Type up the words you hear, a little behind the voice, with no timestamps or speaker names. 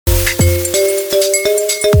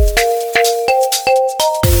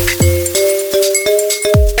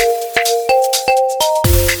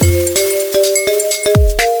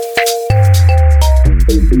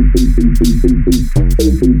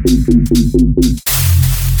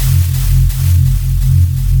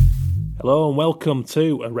Hello and welcome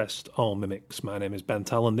to Arrest All Mimics. My name is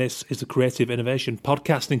Bansal and this is the Creative Innovation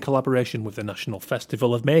Podcast in collaboration with the National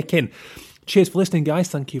Festival of Making. Cheers for listening, guys.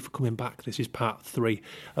 Thank you for coming back. This is part 3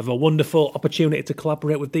 of a wonderful opportunity to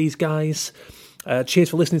collaborate with these guys. Cheers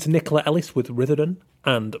for listening to Nicola Ellis with Ritherden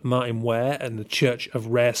and Martin Ware and the Church of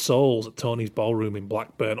Rare Souls at Tony's Ballroom in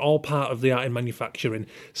Blackburn, all part of the Art in Manufacturing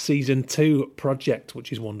Season 2 project,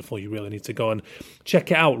 which is wonderful. You really need to go and check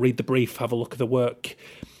it out, read the brief, have a look at the work.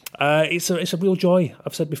 It's a real joy.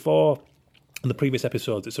 I've said before in the previous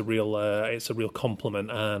episodes, it's a real compliment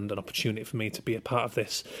and an opportunity for me to be a part of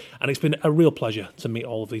this. And it's been a real pleasure to meet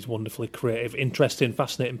all of these wonderfully creative, interesting,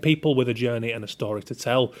 fascinating people with a journey and a story to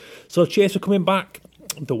tell. So cheers for coming back.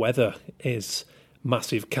 The weather is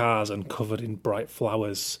massive cars and covered in bright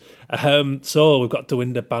flowers. So we've got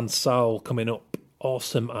Dawinder Bansal coming up,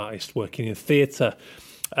 awesome artist working in theatre.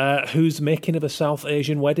 Whose Making of a South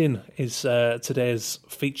Asian Wedding is today's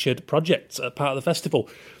featured project, part of the festival.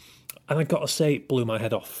 And I got to say, it blew my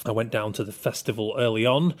head off. I went down to the festival early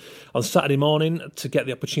on Saturday morning to get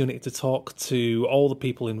the opportunity to talk to all the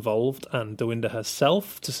people involved and Dawinder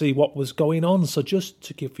herself to see what was going on. So just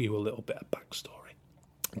to give you a little bit of backstory.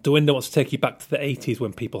 Dawinder wants to take you back to the 80s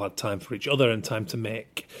when people had time for each other and time to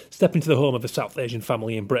step into the home of a South Asian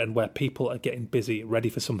family in Britain where people are getting busy, ready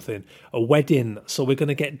for something, a wedding. So we're going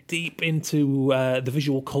to get deep into the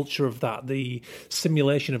visual culture of that, the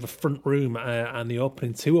simulation of a front room and the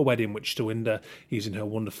opening to a wedding, which Dawinder, using her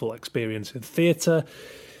wonderful experience in theatre,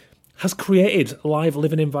 has created a live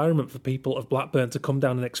living environment for people of Blackburn to come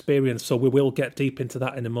down and experience. So we will get deep into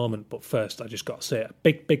that in a moment. But first, I just got to say a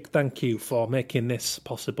big thank you for making this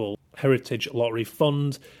possible. Heritage Lottery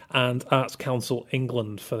Fund and Arts Council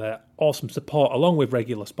England for their awesome support, along with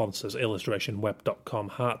regular sponsors, illustrationweb.com,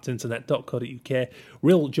 heartsinternet.co.uk,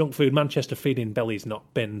 Real Junk Food Manchester, feeding bellies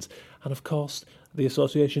not bins, and of course the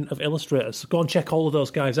Association of Illustrators. So go and check all of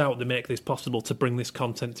those guys out. They make this possible to bring this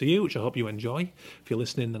content to you, which I hope you enjoy. If you're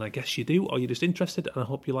listening, then I guess you do, or you're just interested, and I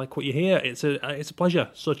hope you like what you hear. It's a pleasure.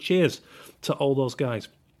 So cheers to all those guys.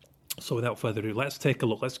 So without further ado, let's take a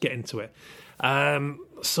look. Let's get into it.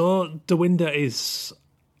 So Dawinder is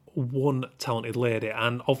one talented lady,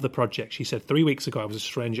 and of the project, she said 3 weeks ago I was a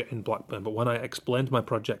stranger in Blackburn, but when I explained my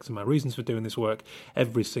project and my reasons for doing this work,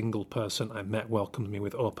 every single person I met welcomed me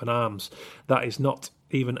with open arms. That is not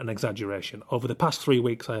even an exaggeration. Over the past 3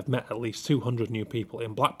 weeks, I have met at least 200 new people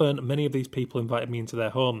in Blackburn. Many of these people invited me into their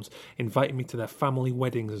homes, invited me to their family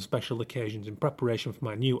weddings and special occasions in preparation for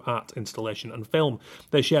my new art installation and film.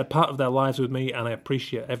 They shared part of their lives with me, and I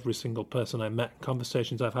appreciate every single person I met and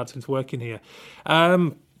conversations I've had since working here.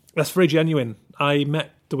 That's very genuine. I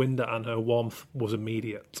met Dawinder and her warmth was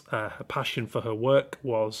immediate. Her passion for her work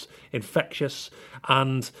was infectious,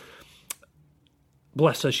 and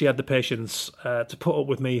bless her, she had the patience to put up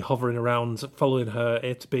with me hovering around, following her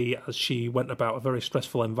A to B as she went about a very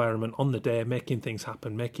stressful environment on the day, making things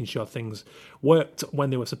happen, making sure things worked when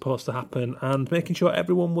they were supposed to happen, and making sure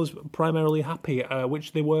everyone was primarily happy,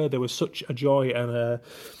 which they were. There was such a joy and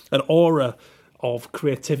an aura of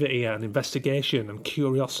creativity and investigation and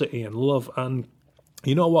curiosity and love. And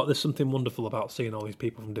you know what? There's something wonderful about seeing all these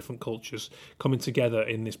people from different cultures coming together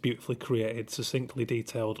in this beautifully created, succinctly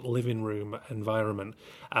detailed living room environment.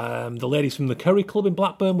 The ladies from the Curry Club in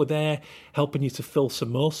Blackburn were there helping you to fill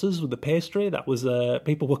samosas with the pastry. That was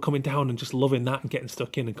people were coming down and just loving that and getting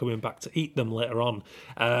stuck in and coming back to eat them later on.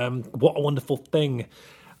 What a wonderful thing.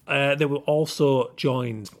 They were also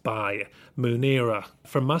joined by Munira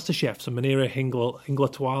from MasterChef, so Munira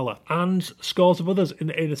Hinglatwala, and scores of others in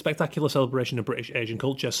a spectacular celebration of British Asian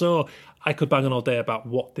culture. So I could bang on all day about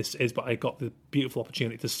what this is, but I got the beautiful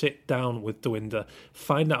opportunity to sit down with Dawinder,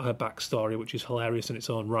 find out her backstory, which is hilarious in its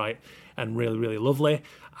own right and really, really lovely,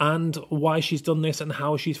 and why she's done this and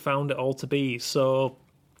how she's found it all to be. So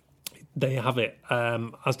there you have it.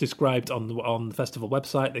 As described on the festival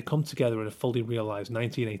website, they come together in a fully realised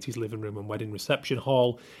 1980s living room and wedding reception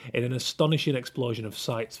hall in an astonishing explosion of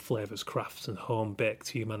sights, flavours, crafts and home-baked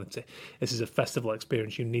humanity. This is a festival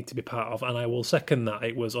experience you need to be part of, and I will second that.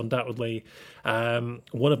 It was undoubtedly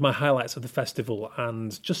one of my highlights of the festival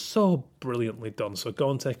and just so brilliantly done. So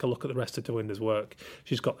go and take a look at the rest of Dawinder's work.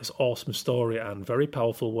 She's got this awesome story and very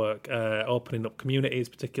powerful work, opening up communities,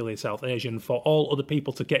 particularly South Asian, for all other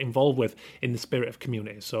people to get involved with in the spirit of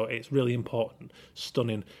community. So it's really important,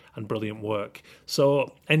 stunning and brilliant work.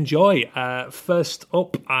 So enjoy. First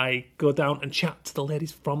up, I go down and chat to the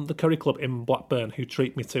ladies from the Curry Club in Blackburn who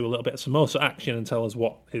treat me to a little bit of samosa action and tell us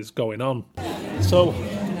what is going on. So,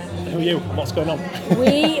 who are you? What's going on?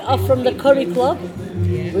 We are from the Curry Club.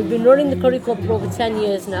 We've been running the Curry Club for over 10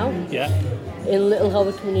 years now. Yeah. in Little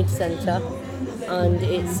Howard Community Centre, and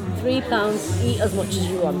it's £3. Eat as much as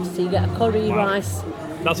you want. So you get a curry, rice.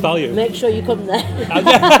 That's value. Make sure you come there.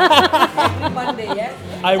 Every Monday, yeah?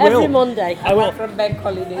 I will. Every Monday. I will. From bank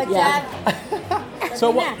holiday. Yeah.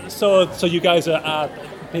 So you guys are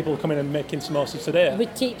people coming and making samosas today?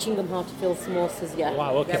 We're teaching them how to fill samosas, yeah.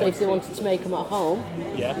 Wow, okay. So if they wanted to make them at home,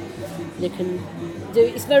 Yeah. they can do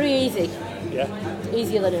it. It's very easy. Yeah. It's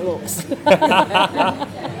easier than it looks.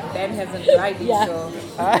 Ben hasn't tried it, Yeah. so...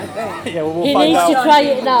 Yeah, we'll He find needs out. to try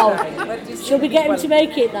it now. But you Shall we get him to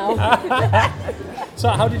make it now? So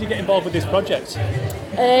how did you get involved with this project?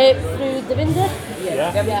 Through Dawinder?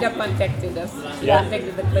 Yeah. Dawinder contacted us. Yeah.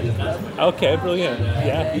 Contacted the curry club. Okay, brilliant.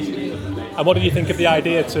 Yeah. And what did you think of the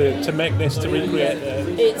idea to make this, to recreate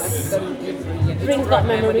It's brings back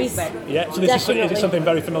memories. Yeah, so this is Definitely. it something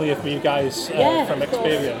very familiar for you guys Yeah, from of course.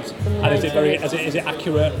 experience? From And is it very experience. is it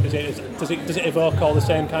accurate? Does it evoke all the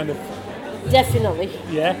same kind of? Definitely.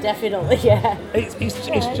 Yeah. Definitely, yeah. It's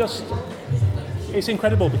just it's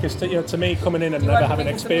incredible because to me coming in and never having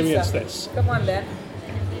experienced this, Come on, then.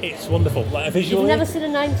 it's wonderful. Like You've visually, never seen a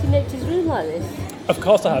 1980s room like this? of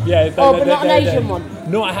course I have. Yeah. But not an Asian one?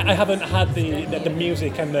 No, I haven't had the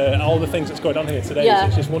music and all the things that's going on here today. Yeah.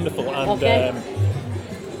 It's just wonderful, and Okay.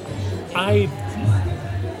 I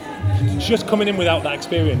just coming in without that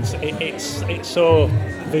experience. It's so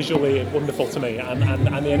visually wonderful to me, and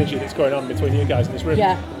the energy that's going on between you guys in this room.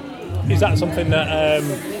 Yeah. Is that something that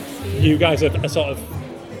you guys are sort of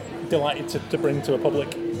delighted to bring to a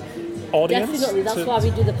public audience? Definitely. That's why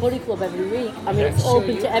we do the Curry Club every week. I mean, Yeah. it's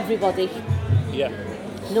open to everybody. Yeah.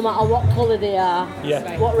 No matter what colour they are,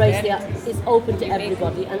 Yeah. what race they are, it's open to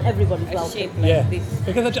everybody, and everybody's A welcome. shape like Yeah, this.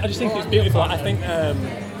 because I just think it's beautiful. I think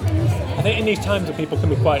in these times that people can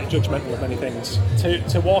be quite judgmental of many things,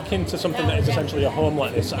 to walk into something that is essentially a home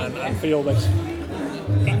like this and feel that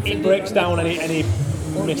it breaks down any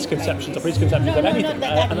misconceptions or preconceptions of anything.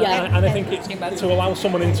 And I think it's, to allow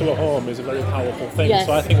someone into a home is a very powerful thing. Yes.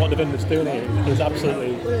 So I think what Dawinder's doing here is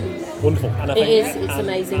absolutely wonderful. And I think It's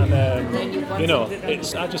amazing.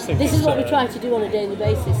 I just think This is it's, what we try to do on a daily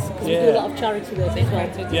basis, because we do a lot of charity work as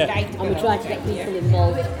well. Yeah. And we try to get people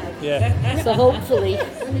involved. Yeah, So hopefully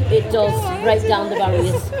it does break down the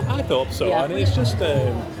barriers. I thought so. Yeah. And it's just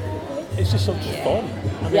such fun.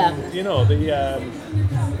 I mean, Yeah.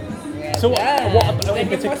 So what in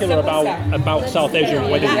particular about South Asian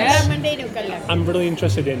weddings? I'm really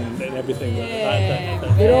interested in everything.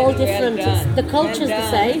 They're all different. The culture's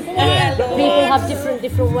the same. People have different You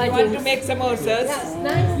want to weddings. make samosas?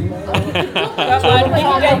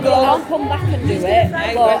 I'll come back and do it,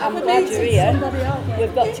 but I'm glad you're here.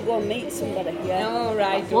 We've got to go and meet somebody, yeah. All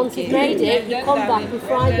right. Once you've made it, you come back, we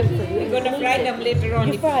fry them for you. We're going to fry them later on.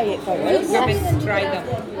 You fry it for us. Come and try them.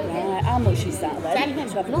 Right, how much is that then?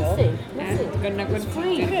 Let's have a go. Nothing.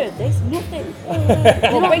 Pretty good, there's nothing.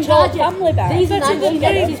 We'll bring the whole family back. These are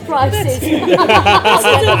 1980s prices.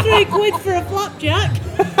 £3 for a flapjack.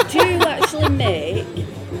 Do you actually make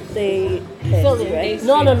the pastry?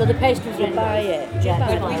 No, the pastry's You ready. buy it. Do you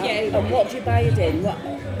buy it? And what do you buy it in? What,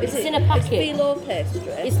 is It's it, in a packet. It's phyllo pastry?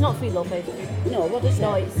 It's not phyllo pastry. No, what is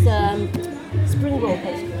No, it? it's spring roll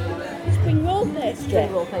pastry. Spring roll pastry.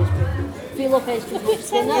 Spring roll pastry. Phyllo pastry is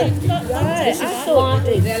what's in there. Right, This is I thought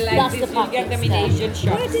you did. They're like That's this, the you get them in packet. Asian Why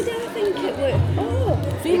shops. did I think it was? Oh,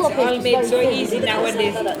 Phyllo It's all pastry made is so very easy thin.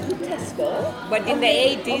 nowadays. Tesco. But in the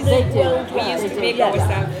 80s, They do. we used to make Yeah.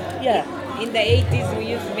 ourselves. Yeah. In the 80s, we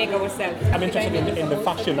used to make ourselves. I'm interested in the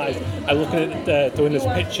fashion. I look at Dawinder's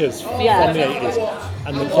pictures Yeah. from the 80s,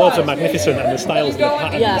 and the clothes are magnificent, and the styles and the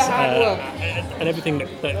patterns, Yeah. and everything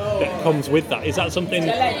that comes with that. Is that something?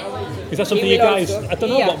 Is that something We you will guys? also- I don't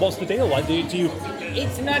know. yeah. What's the deal? Like, do you?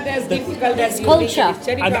 It's not as difficult as you culture. think. It's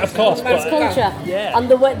very And of fast. course, but- It's culture. Yeah. And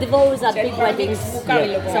they've always had big weddings,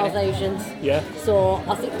 Yeah. South Asians. Yeah. So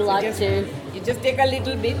I think they like to You just take a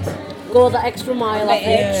little bit. go that extra mile, I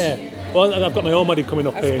think. Yeah. Well, I've got my own wedding coming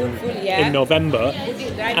up A spoonful, yeah. in November, Put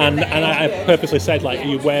it right and in the I end. purposely said like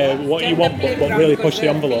you wear what you want, but really push the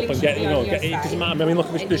envelope and get it doesn't matter. I mean,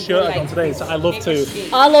 look at the shirt I got today. So I love to.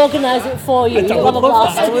 I'll organise it for you. I You'll would have a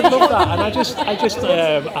love that. I blast. would love that, and I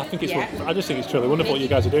just think it's truly wonderful what you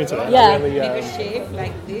guys are doing today. Yeah. I really, Make a shape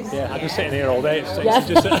like this. yeah, I'm just sitting here all day. It's Yeah.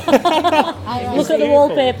 just. Look at the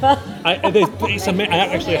wallpaper. I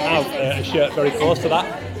actually have a shirt very close to that.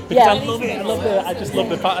 Because Yeah. I just love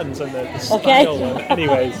the patterns and the style. And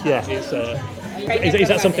anyways, yeah, it's. Is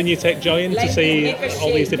that something you take joy in, to see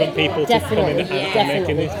all these different people to come in Definitely, and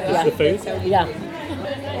making definitely. the food? Yeah.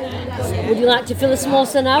 Would you like to fill a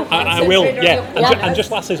samosa now? I will, yeah. Yeah. And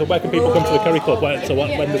just lastly, so where can people come to the Curry Club? When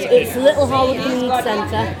does It's Little Howard Community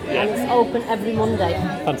Centre, and it's open every Monday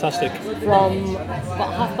Fantastic. from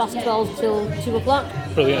about 12:30 till 2 o'clock.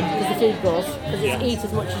 Brilliant. Because the food goes, because it's eat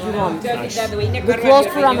as much as you want. Dawinder We're closed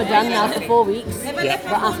for Ramadan now for 4 weeks, Yeah.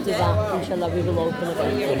 but after that, inshallah, we will open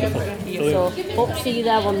again. Wonderful. So, hope to see you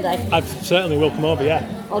there one day. I certainly will come over, yeah.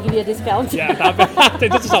 I'll give you a discount. Yeah, it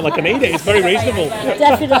doesn't sound like I need it. It's very reasonable.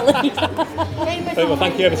 Definitely. Well,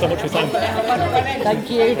 thank you ever so much for your time. Thank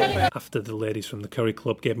you. After the ladies from the Curry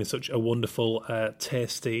Club gave me such a wonderful,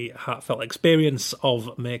 tasty, heartfelt experience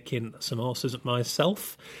of making samosas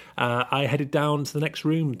myself, I headed down to the next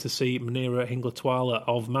room to see Munira Hinglatwala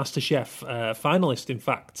of MasterChef, finalist, in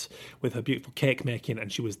fact, with her beautiful cake making,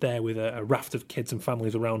 and she was there with a raft of kids and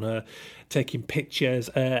families around her, taking pictures,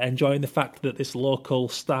 enjoying the fact that this local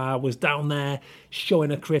star was down there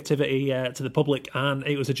showing her creativity to the public, and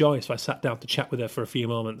it was a joy. So I sat down to chat with her for a few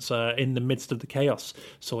moments in the midst of the chaos.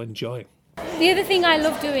 So enjoy. The other thing I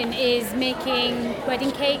love doing is making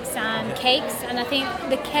wedding cakes, and I think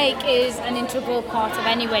the cake is an integral part of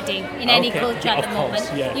any wedding in any culture at the moment.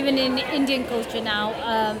 Yeah. Even in Indian culture now,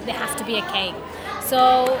 there has to be a cake.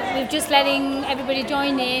 So we're just letting everybody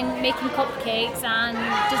join in, making cupcakes and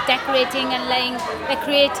just decorating and letting the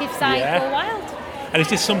creative side go wild. And is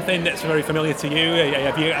this something that's very familiar to you?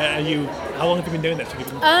 How long have you been doing this?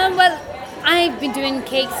 Well, I've been doing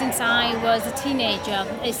cakes since I was a teenager.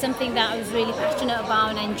 It's something that I was really passionate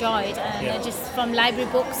about and enjoyed. And just from library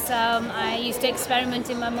books, I used to experiment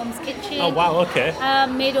in my mum's kitchen. Oh, wow, okay.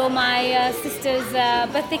 Made all my sister's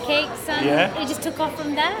birthday cakes, and it just took off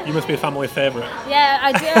from there. You must be a family favourite. Yeah,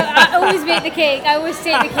 I do. I always make the cake. I always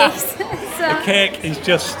take the cakes. The cake is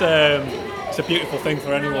just... it's a beautiful thing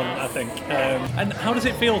for anyone, I think. And how does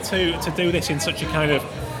it feel to do this in such a kind of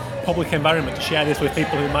public environment, to share this with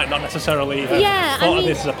people who might not necessarily have thought of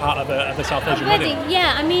this as a part of a South Asian wedding?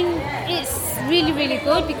 Yeah, I mean, it's really, really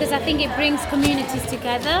good because I think it brings communities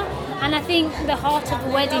together. And I think the heart of a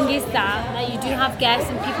wedding is that you do have guests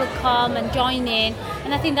and people come and join in.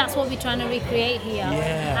 And I think that's what we're trying to recreate here.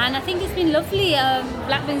 Yeah. And I think it's been lovely.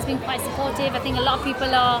 Blackburn's been quite supportive. I think a lot of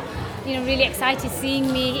people are really excited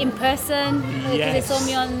seeing me in person because they saw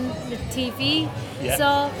me on the TV. Yeah.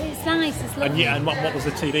 So it's nice, it's lovely. And what was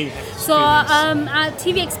the TV experience? So our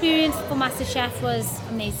TV experience for MasterChef was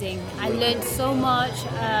amazing. I learned so much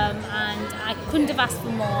and I couldn't have asked for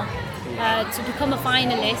more. To become a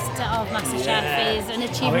finalist of MasterChef is an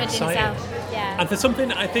achievement in itself. Yeah. And for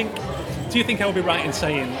something, I think, do you think I would be right in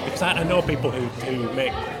saying, because I know people who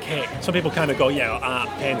make cake, some people kind of go, art,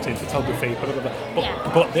 painting, photography, blah, blah,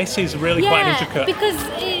 blah. But this is really quite intricate. Because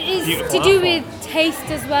it is to do with taste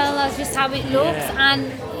as well as just how it looks, and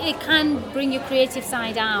it can bring your creative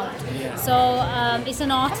side out. Yeah. So it's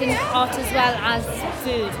an art as well as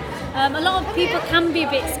food. A lot of people can be a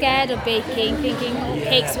bit scared of baking, thinking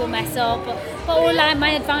cakes will mess up. But all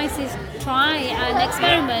my advice is try and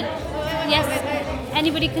experiment. Yes,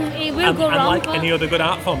 anybody can. It will go wrong. And like any other good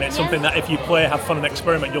art form, it's something that if you play, have fun and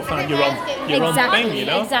experiment, you'll find your own thing.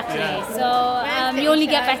 Exactly. Yeah. So you only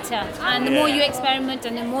get better, and the more you experiment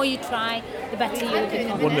and the more you try, the better you will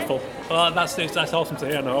become. Wonderful. Well, that's awesome to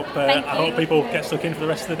hear. And I hope people get stuck in for the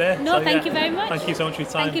rest of the day. No, thank you very much. Thank you so much for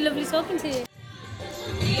your time. Thank you. Lovely talking to you.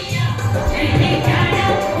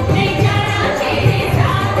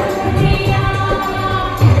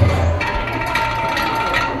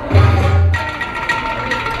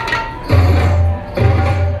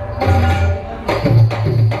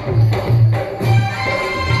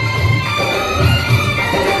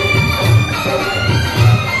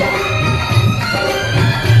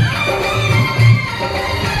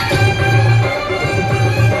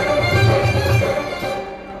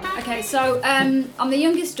 So I'm the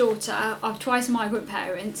youngest daughter of twice migrant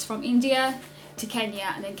parents from India to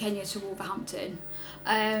Kenya and then Kenya to Wolverhampton.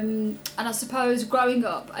 And I suppose growing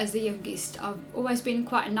up as the youngest, I've always been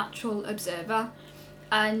quite a natural observer,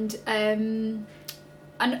 and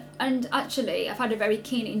actually I've had a very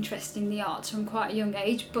keen interest in the arts from quite a young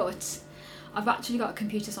age. But I've actually got a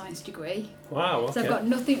computer science degree. Wow. Okay. So I've got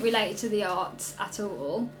nothing related to the arts at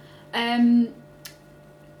all. And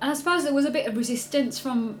I suppose there was a bit of resistance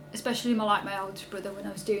from, especially my older brother when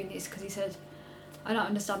I was doing this, because he said, I don't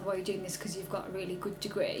understand why you're doing this because you've got a really good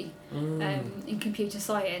degree in computer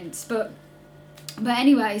science. But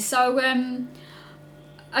anyway, so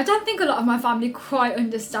I don't think a lot of my family quite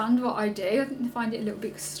understand what I do. I think they find it a little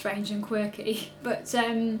bit strange and quirky. But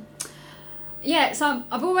so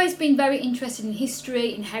I've always been very interested in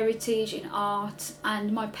history, in heritage, in art.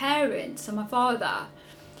 And my parents, so my father,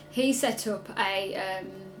 he set up a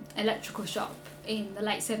electrical shop in the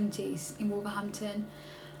late 70s in Wolverhampton.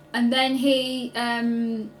 And then he,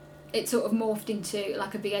 it sort of morphed into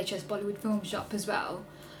like a VHS Bollywood film shop as well.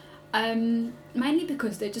 Mainly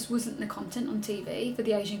because there just wasn't the content on TV for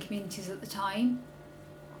the Asian communities at the time.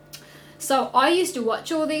 So I used to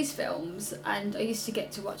watch all these films, and I used to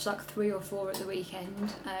get to watch like 3 or 4 at the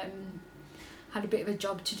weekend. Had a bit of a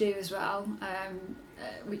job to do as well,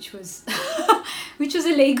 which was which was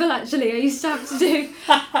illegal actually. I used to have to do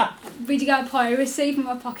video piracy for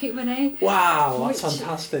my pocket money. Wow, that's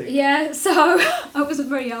fantastic. Yeah, so I wasn't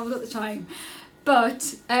very old at the time.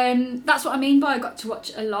 But that's what I mean by I got to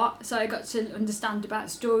watch a lot. So I got to understand about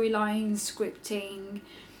storylines, scripting,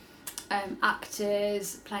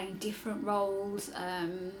 actors playing different roles,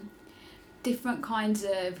 different kinds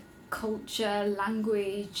of culture,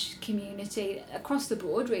 language, community, across the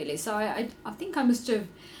board really. So I think I must have,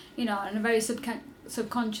 you know, on a very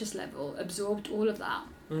subconscious level, absorbed all of that.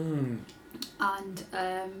 And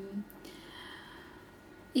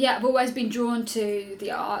yeah, I've always been drawn to the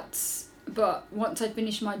arts. But once I'd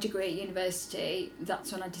finished my degree at university,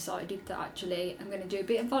 that's when I decided that actually I'm going to do a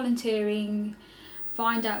bit of volunteering,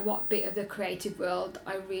 find out what bit of the creative world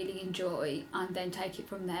I really enjoy, and then take it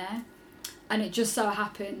from there. And it just so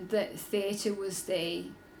happened that theatre was the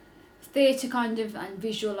theatre kind of, and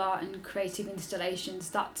visual art and creative installations,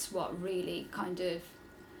 that's what really kind of,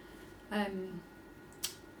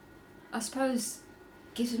 I suppose,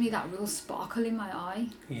 gives me that real sparkle in my eye.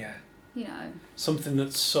 Yeah. You know, something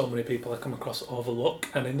that so many people I come across overlook,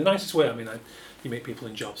 and in the nicest way. I mean, you meet people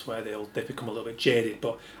in jobs where they become a little bit jaded,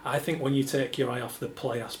 but I think when you take your eye off the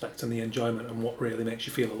play aspect and the enjoyment and what really makes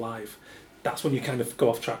you feel alive, that's when you kind of go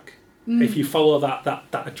off track. If you follow that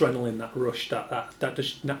adrenaline, that rush, that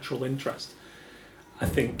just natural interest, I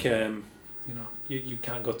think you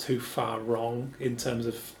can't go too far wrong in terms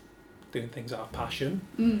of doing things out of passion.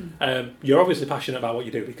 You're obviously passionate about what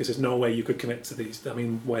you do, because there's no way you could commit to these. I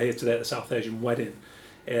mean, we're here today at the South Asian Wedding,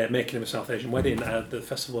 making of a South Asian Wedding at the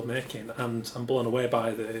Festival of Making, and I'm blown away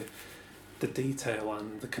by the detail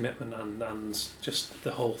and the commitment and just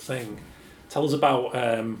the whole thing. Tell us about,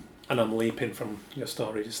 and I'm leaping from your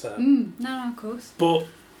story just there. No, of course. But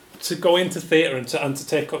to go into theatre and to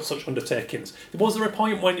take up such undertakings, was there a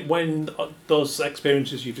point when those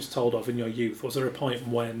experiences you just told of in your youth, was there a point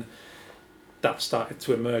when that started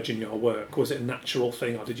to emerge in your work? Was it a natural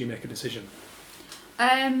thing, or did you make a decision?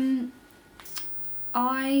 I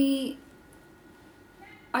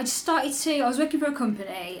was working for a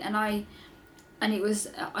company, and it was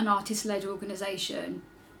an artist-led organisation,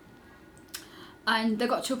 and they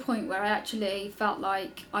got to a point where I actually felt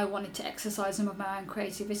like I wanted to exercise some of my own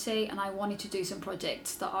creativity, and I wanted to do some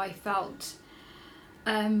projects that I felt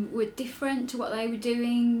were different to what they were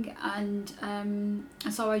doing, and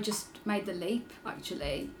so I just made the leap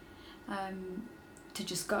actually, to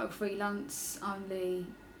just go freelance only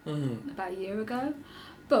about a year ago.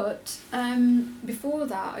 But before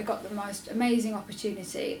that, I got the most amazing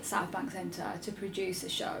opportunity at the South Bank Centre to produce a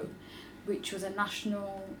show, which was a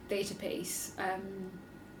national theatre piece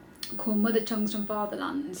called Mother Tongues from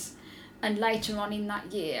Fatherlands, and later on in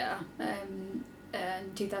that year, in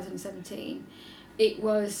 2017, it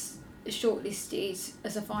was shortlisted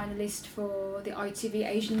as a finalist for the ITV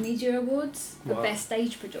Asian Media Awards for Best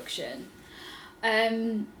Stage Production.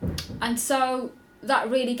 And so that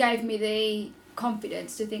really gave me the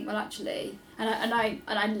confidence to think, well, actually, and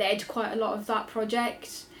I led quite a lot of that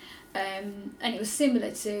project, and it was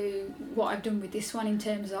similar to what I've done with this one in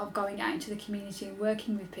terms of going out into the community and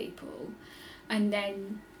working with people, and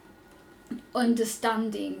then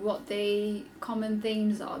understanding what the common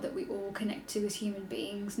themes are that we all connect to as human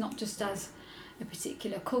beings, not just as a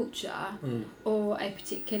particular culture or a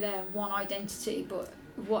particular one identity, but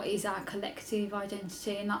what is our collective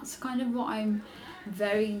identity. And that's kind of what I'm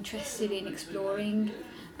very interested in exploring.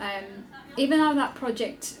 Even though that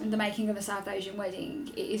project, the making of a South Asian wedding,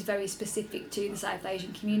 it is very specific to the South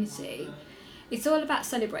Asian community, it's all about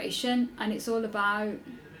celebration, and it's all about,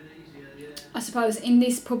 I suppose, in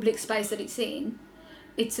this public space that it's in,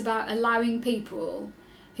 it's about allowing people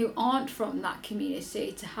who aren't from that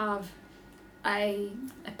community to have a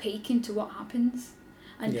peek into what happens.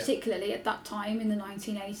 And particularly at that time in the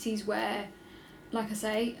 1980s, where, like I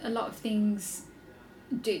say, a lot of things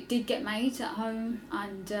did get made at home,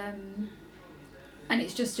 and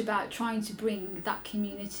it's just about trying to bring that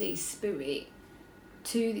community spirit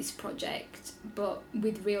to this project, but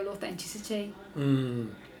with real authenticity.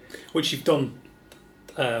 Which you've done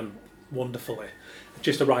wonderfully.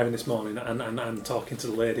 Just arriving this morning and talking to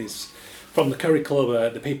the ladies from the Curry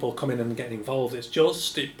Club, the people coming and getting involved,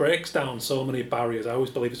 it breaks down so many barriers. I always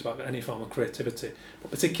believe it's about any form of creativity,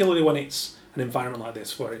 but particularly when it's an environment like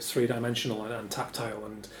this where it's three-dimensional and tactile,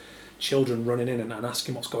 and children running in and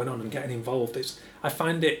asking what's going on and getting involved. I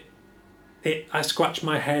find I scratch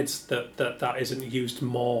my head that isn't used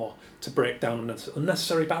more to break down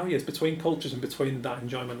unnecessary barriers between cultures and between that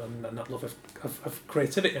enjoyment and that love of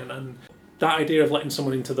creativity. And that idea of letting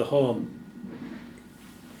someone into the home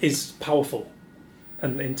is powerful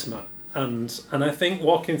and intimate. And I think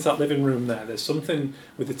walking into that living room there's something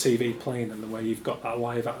with the TV playing and the way you've got that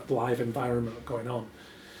live environment going on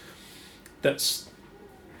that's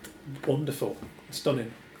wonderful,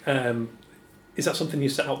 stunning. Is that something you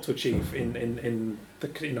set out to achieve in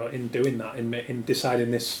doing that, in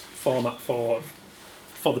deciding this format for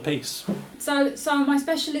the piece? So my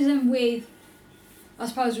specialism with, I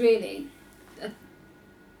suppose, really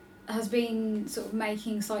has been sort of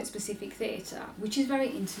making site-specific theatre, which is very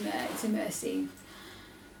intimate, it's immersive.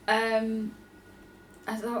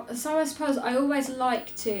 So I suppose I always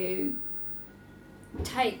like to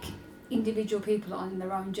take individual people on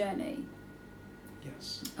their own journey.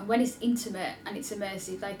 Yes. And when it's intimate and it's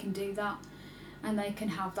immersive, they can do that, and they can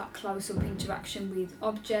have that close-up interaction with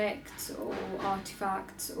objects or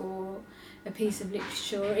artifacts or a piece of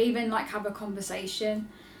literature, or even like have a conversation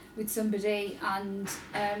with somebody. And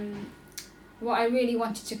what I really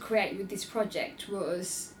wanted to create with this project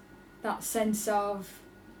was that sense of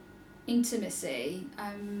intimacy,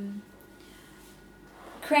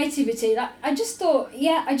 creativity. That I just saw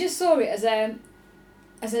it as a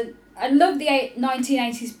I love the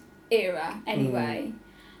 1980s era anyway,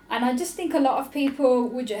 and I just think a lot of people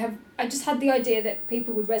would have. I just had the idea that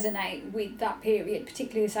people would resonate with that period,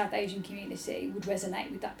 particularly the South Asian community would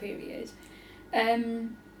resonate with that period,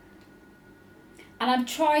 and I've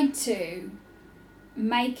tried to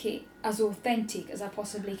make it as authentic as I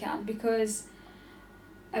possibly can, because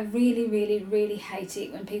I really, really, really hate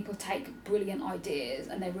it when people take brilliant ideas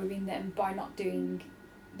and they ruin them by not doing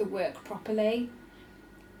the work properly.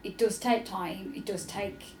 It does take time, it does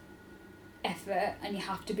take effort, and you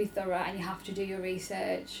have to be thorough and you have to do your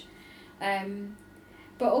research.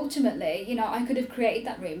 But ultimately, I could have created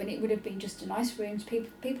that room and it would have been just a nice room for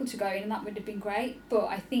people to go in, and that would have been great. But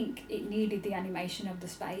I think it needed the animation of the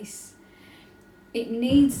space. It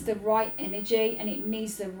needs the right energy, and it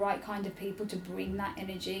needs the right kind of people to bring that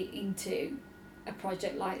energy into a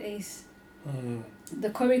project like this. The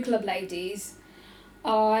Curry Club ladies,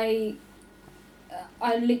 I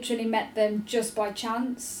literally met them just by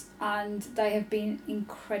chance, and they have been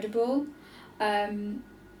incredible.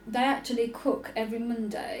 They actually cook every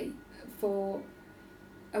Monday for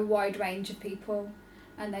a wide range of people,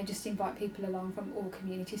 and they just invite people along from all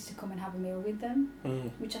communities to come and have a meal with them,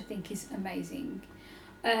 which I think is amazing.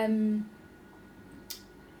 And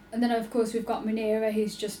then of course we've got Munira,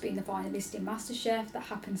 who's just been the finalist in MasterChef, that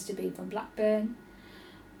happens to be from Blackburn.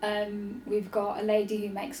 We've got a lady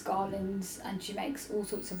who makes garlands, and she makes all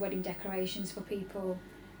sorts of wedding decorations for people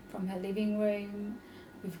from her living room.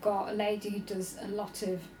 We've got a lady who does a lot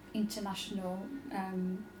of international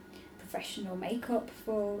professional makeup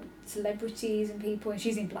for celebrities and people, and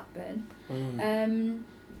she's in Blackburn.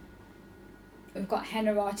 We've got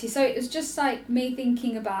henna artists. So it was just like me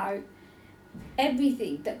thinking about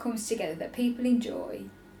everything that comes together, that people enjoy,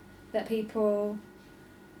 that people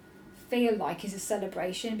feel like is a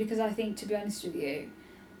celebration. Because I think, to be honest with you,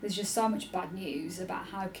 there's just so much bad news about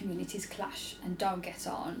how communities clash and don't get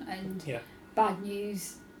on, and bad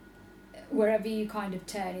news wherever you kind of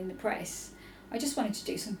turn in the press. I just wanted to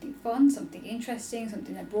do something fun, something interesting,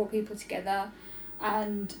 something that brought people together.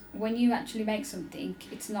 And when you actually make something,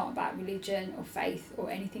 it's not about religion or faith or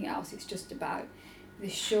anything else. It's just about the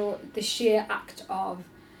sheer act of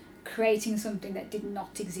creating something that did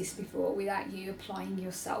not exist before, without you applying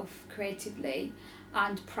yourself creatively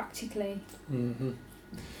and practically.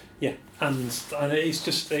 Yeah, and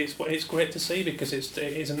it's great to see, because it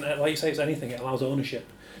isn't, like you say, it's anything. It allows ownership.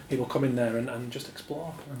 People come in there and just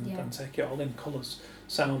explore and take it all in, colours,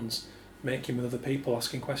 sounds, making with other people,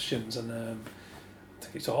 asking questions, and I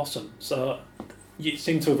think it's awesome. So you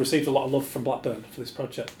seem to have received a lot of love from Blackburn for this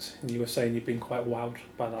project, and you were saying you've been quite wowed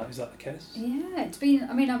by that. Is that the case? Yeah, it's been.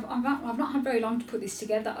 I mean, I've not had very long to put this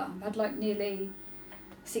together. I've had like nearly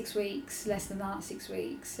 6 weeks, less than that, 6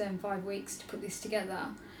 weeks, 5 weeks to put this together.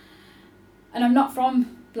 And I'm not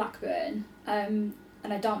from Blackburn, and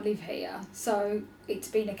I don't live here, so it's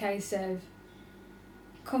been a case of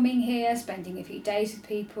coming here, spending a few days with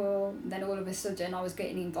people, and then all of a sudden I was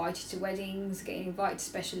getting invited to weddings, getting invited to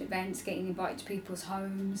special events, getting invited to people's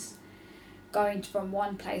homes, going from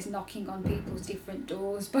one place, knocking on people's different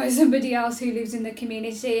doors by somebody else who lives in the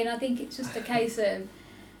community. And I think it's just a case of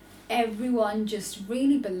everyone just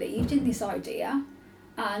really believed in this idea.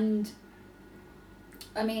 And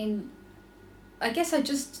I mean, I guess I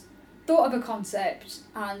just thought of a concept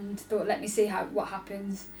and thought, let me see what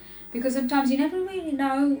happens, because sometimes you never really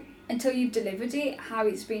know until you've delivered it how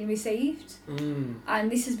it's been received.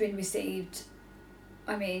 And this has been received,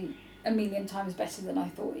 I mean, a million times better than I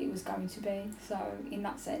thought it was going to be. So in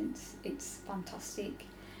that sense, it's fantastic.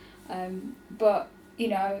 But you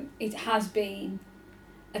know, it has been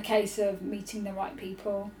a case of meeting the right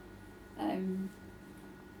people, meeting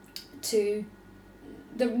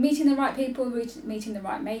the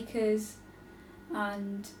right makers,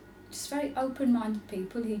 and just very open-minded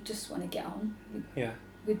people who just want to get on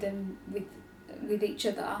with each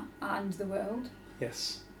other and the world.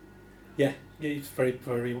 Yes. Yeah, it's very,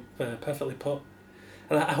 very perfectly put.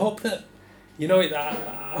 And I hope that, you know,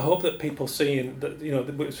 I hope that people seeing that, you know,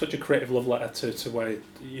 it's such a creative love letter to where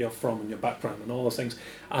you're from and your background and all those things.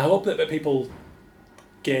 I hope that people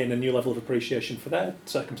gain a new level of appreciation for their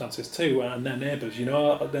circumstances too and their neighbours. You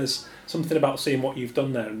know, there's something about seeing what you've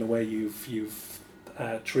done there and the way you've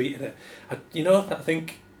treated it. I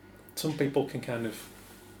think some people can kind of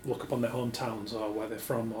look upon their hometowns or where they're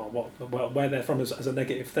from or where they're from as a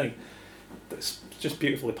negative thing. That's just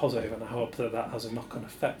beautifully positive, and I hope that has a knock-on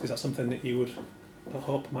effect. Is that something that you would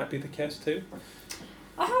hope might be the case too?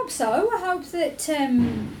 I hope so. I hope that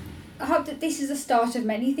this is the start of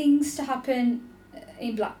many things to happen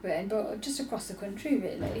in Blackburn, but just across the country,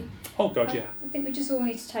 really. Oh God, yeah. I think we just all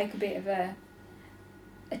need to take a bit of a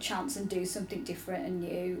chance and do something different and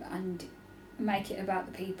new, and make it about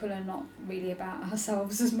the people and not really about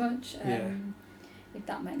ourselves as much. If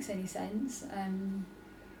that makes any sense.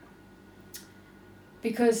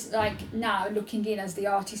 Because like now, looking in as the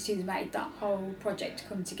artist who's made that whole project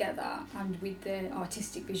come together, and with the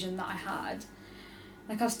artistic vision that I had,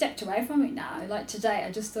 like I've stepped away from it now. Like today,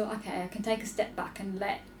 I just thought, okay, I can take a step back and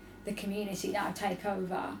let the community now take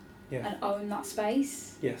over and own that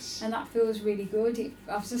space. Yes. And that feels really good.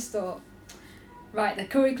 I've just thought, right, the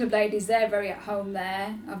Curry Club ladies, they're very at home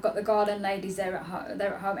there. I've got the garden ladies, they're at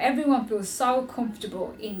home. Everyone feels so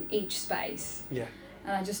comfortable in each space. Yeah.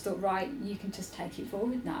 And I just thought, right, you can just take it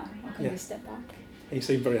forward now. I can just step back. And you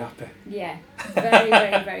seem very happy. Yeah, very,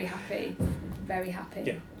 very, very happy. Very happy.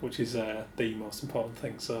 Yeah, which is the most important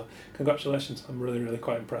thing. So congratulations. I'm really, really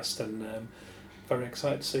quite impressed and very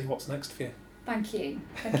excited to see what's next for you. Thank you.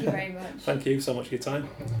 Thank you very much. Thank you so much for your time.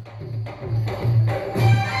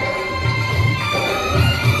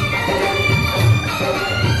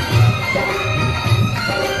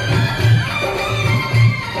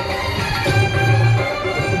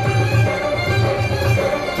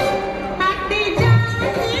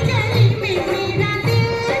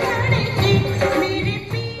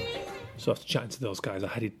 So after chatting to those guys, I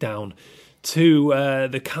headed down to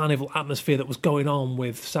the carnival atmosphere that was going on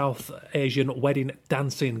with South Asian wedding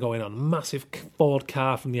dancing going on. Massive Ford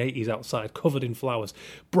car from the 80s outside, covered in flowers,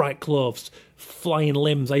 bright clothes, flying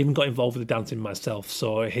limbs. I even got involved with the dancing myself.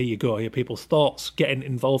 So here you go, hear people's thoughts getting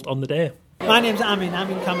involved on the day. My name's Amin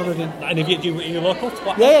Kamaluddin. And are you local to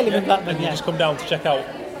Blackburn? Yeah, I live in Blackburn, And you just come down to check out?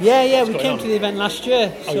 Yeah, we came to the event last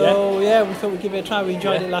year, Oh, so yeah, we thought we'd give it a try. We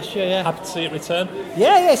enjoyed it last year, yeah. Happy to see it return?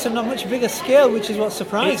 Yeah, it's on a much bigger scale, which is what's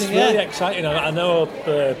surprising. It's really exciting. I know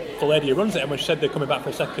the lady who runs it, and when she said they're coming back for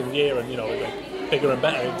a second year and, you know, bigger and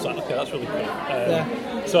better, it was like, okay, that's really cool.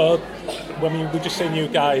 So when we've just seen you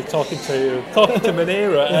guys talking to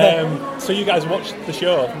Manira, so you guys watched the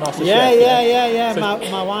show, MasterChef? Yeah. So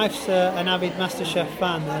my wife's an avid MasterChef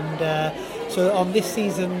fan, and so on this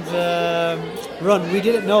season's run, we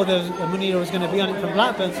didn't know Manira was going to be on it from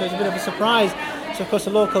Blackburn, so it was a bit of a surprise. So of course, a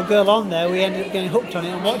local girl on there, we ended up getting hooked on it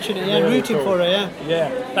and watching it, and rooting for her,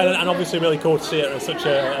 Yeah, and obviously really cool to see it at such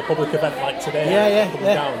a public event like today. Coming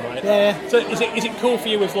down, right? Yeah. So is it cool for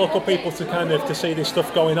you as local people to kind of to see this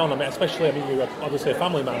stuff going on? I mean, especially, you're obviously a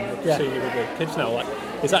family man, see you with the kids now. Like,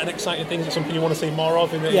 is that an exciting thing? Is it something you want to see more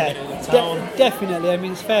of in the town? Definitely. I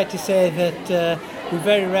mean, it's fair to say that we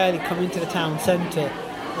very rarely come into the town centre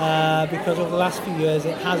because over the last few years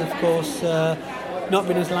it has, of course, not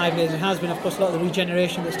been as lively as it has been. Of course, a lot of the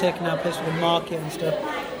regeneration that's taken our place with the market and stuff.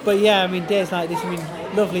 But yeah, I mean, days like this,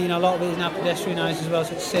 lovely, you know, a lot of it is now pedestrianised as well,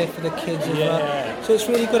 so it's safe for the kids as well. So it's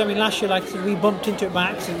really good. I mean, last year, like I said, we bumped into it by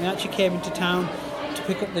accident. We actually came into town to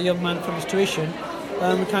pick up the young man from his tuition.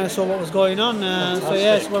 We kind of saw what was going on. So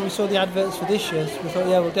when we saw the adverts for this year, we thought,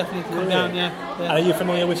 we'll definitely come down. Are you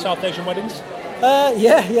familiar with South Asian weddings?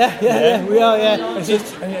 Yeah. We are, yeah. It's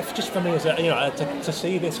just for me, to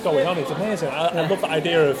see this going on, it's amazing. I love the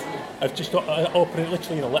idea of just opening,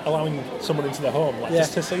 literally, allowing someone into their home,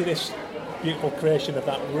 just to see this beautiful creation of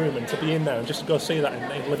that room and to be in there and just to go see that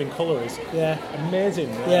in living colour is amazing.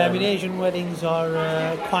 Yeah, I mean, Asian weddings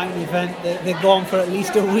are quite an event. They go on for at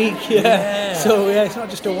least a week. So it's not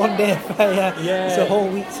just a one-day affair. It's a whole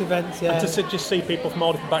week's event. Yeah. And to just see people from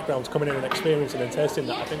all different backgrounds coming in and experiencing and tasting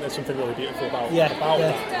that, I think there's something really beautiful about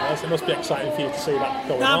that. So it must be exciting for you to see that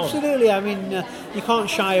going on. Absolutely. I mean, you can't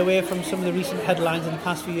shy away from some of the recent headlines in the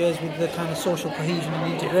past few years with the kind of social cohesion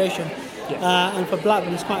and integration. And for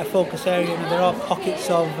Blackburn, it's quite a focus area, and there are pockets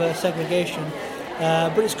of segregation.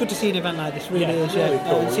 But it's good to see an event like this, really is. Really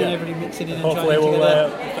cool, and seeing everybody mixing in and hopefully joining together.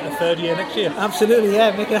 Hopefully we'll a third year next year. Absolutely,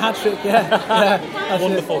 make it a hat-trick,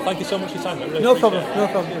 Wonderful. Thank you so much for your time. Really no problem.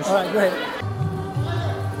 Yes. All right, great.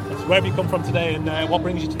 So where have you come from today, and what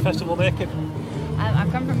brings you to Festival Making? I've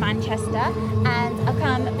come from Manchester, and I've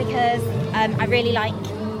come because I really like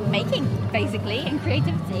making, basically, and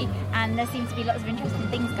creativity, and there seems to be lots of interesting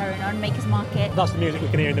things going on. Makers Market. That's the music we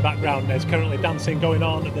can hear in the background. There's currently dancing going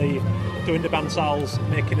on at the Dawinder Bansal's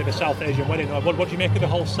making of a South Asian wedding. What do you make of the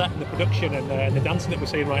whole set and the production and the dancing that we're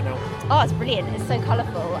seeing right now? Oh, it's brilliant. It's so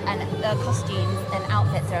colourful, and the costumes and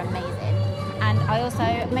outfits are amazing. And I also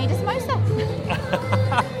made a samosa.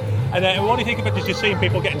 And what do you think about just seeing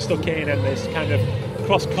people getting stuck in and this kind of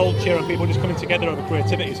cross-culture and people just coming together over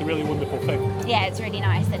creativity? It's a really wonderful thing. Yeah, it's really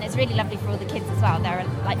nice, and it's really lovely for all the kids as well. There are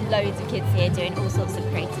like loads of kids here doing all sorts of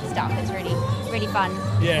creative stuff. It's really, really fun.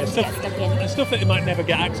 Yeah, to get stuck in. Stuff that they might never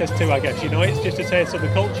get access to, I guess. It's just a taste of the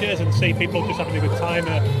cultures and see people just having a good time.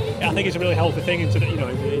 I think it's a really healthy thing in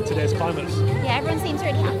today's climates. Yeah, everyone seems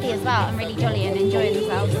really happy as well and really jolly and enjoying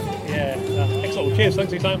themselves. Yeah, excellent. Well, cheers.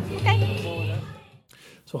 Thanks for your time. Okay.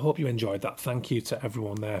 So I hope you enjoyed that. Thank you to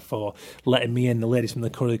everyone there for letting me in, the ladies from the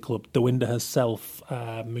Curry Club, Dawinder herself,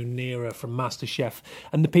 Munira from MasterChef,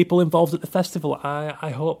 and the people involved at the festival.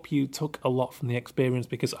 I hope you took a lot from the experience,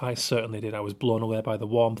 because I certainly did. I was blown away by the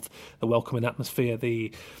warmth, the welcoming atmosphere,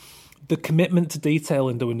 the commitment to detail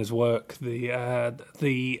in Dawinder's work,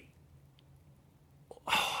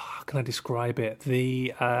 how can I describe it?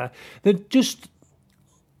 The just...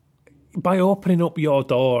 By opening up your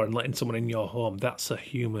door and letting someone in your home, that's a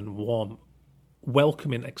human, warm,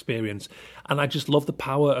 welcoming experience. And I just love the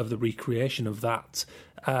power of the recreation of that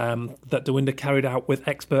that Dawinder carried out with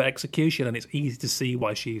expert execution. And it's easy to see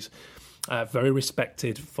why she's very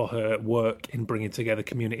respected for her work in bringing together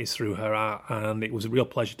communities through her art. And it was a real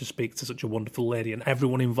pleasure to speak to such a wonderful lady and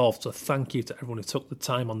everyone involved. So thank you to everyone who took the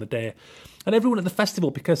time on the day and everyone at the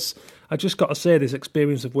festival, because I just got to say, this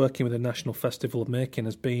experience of working with the National Festival of Making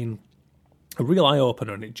has been a real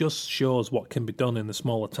eye-opener, and it just shows what can be done in the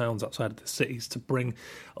smaller towns outside of the cities to bring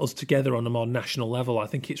us together on a more national level. I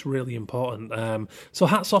think it's really important. So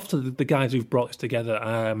hats off to the guys who've brought this together,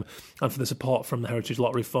 and for the support from the Heritage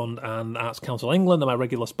Lottery Fund and Arts Council England and my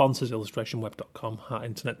regular sponsors, illustrationweb.com,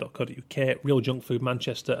 internet.co.uk, Real Junk Food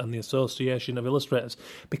Manchester and the Association of Illustrators,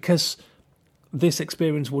 because this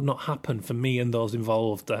experience would not happen for me and those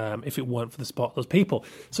involved if it weren't for the support of those people.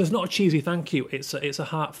 So it's not a cheesy thank you, it's a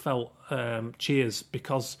heartfelt cheers,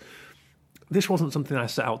 because this wasn't something I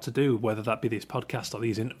set out to do, whether that be this podcast or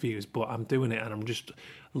these interviews, but I'm doing it and I'm just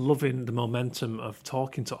loving the momentum of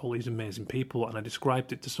talking to all these amazing people. And I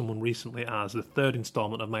described it to someone recently as the third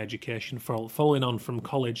instalment of my education, following on from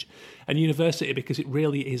college and university, because it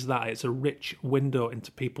really is that. It's a rich window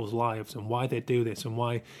into people's lives and why they do this and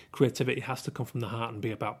why creativity has to come from the heart and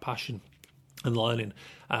be about passion and learning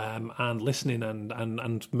and listening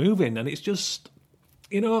and moving. And it's just...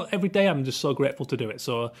 every day I'm just so grateful to do it.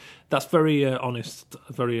 So that's very honest,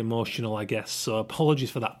 very emotional, I guess. So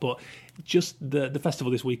apologies for that. But just the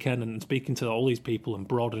festival this weekend and speaking to all these people and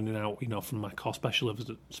broadening out, from my core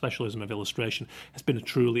specialism of illustration has been a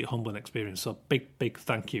truly humbling experience. So big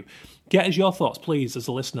thank you. Get us your thoughts, please, as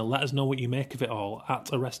a listener. Let us know what you make of it all at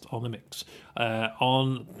Arrest All Mimics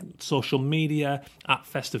on social media, at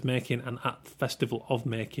Festive Making and at Festival of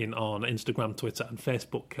Making on Instagram, Twitter and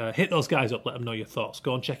Facebook. Hit those guys up, let them know your thoughts.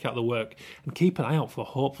 Go and check out the work and keep an eye out for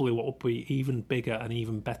hopefully what will be even bigger and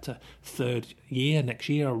even better third year next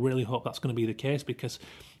year. I really hope that's going to be the case, because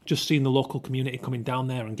just seeing the local community coming down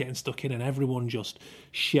there and getting stuck in and everyone just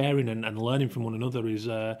sharing and learning from one another is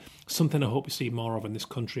something I hope we see more of in this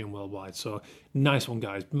country and worldwide. So nice one,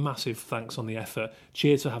 guys. Massive thanks on the effort.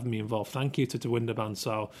 Cheers for having me involved. Thank you to Dawinder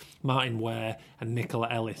Bansal, Martin Ware and Nicola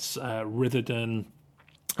Ellis, Ritherden,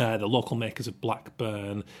 the local makers of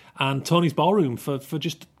Blackburn, and Tony's Ballroom for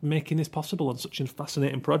just making this possible on such a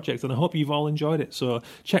fascinating project. And I hope you've all enjoyed it. So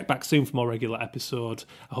check back soon for more regular episodes.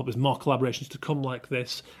 I hope there's more collaborations to come like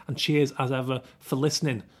this. And cheers, as ever, for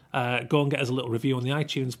listening. Go and get us a little review on the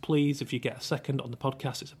iTunes, please, if you get a second on the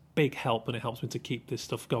podcast. It's a big help, and it helps me to keep this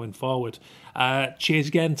stuff going forward. Cheers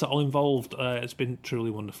again to all involved. It's been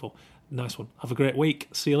truly wonderful. Nice one. Have a great week.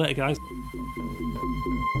 See you later, guys.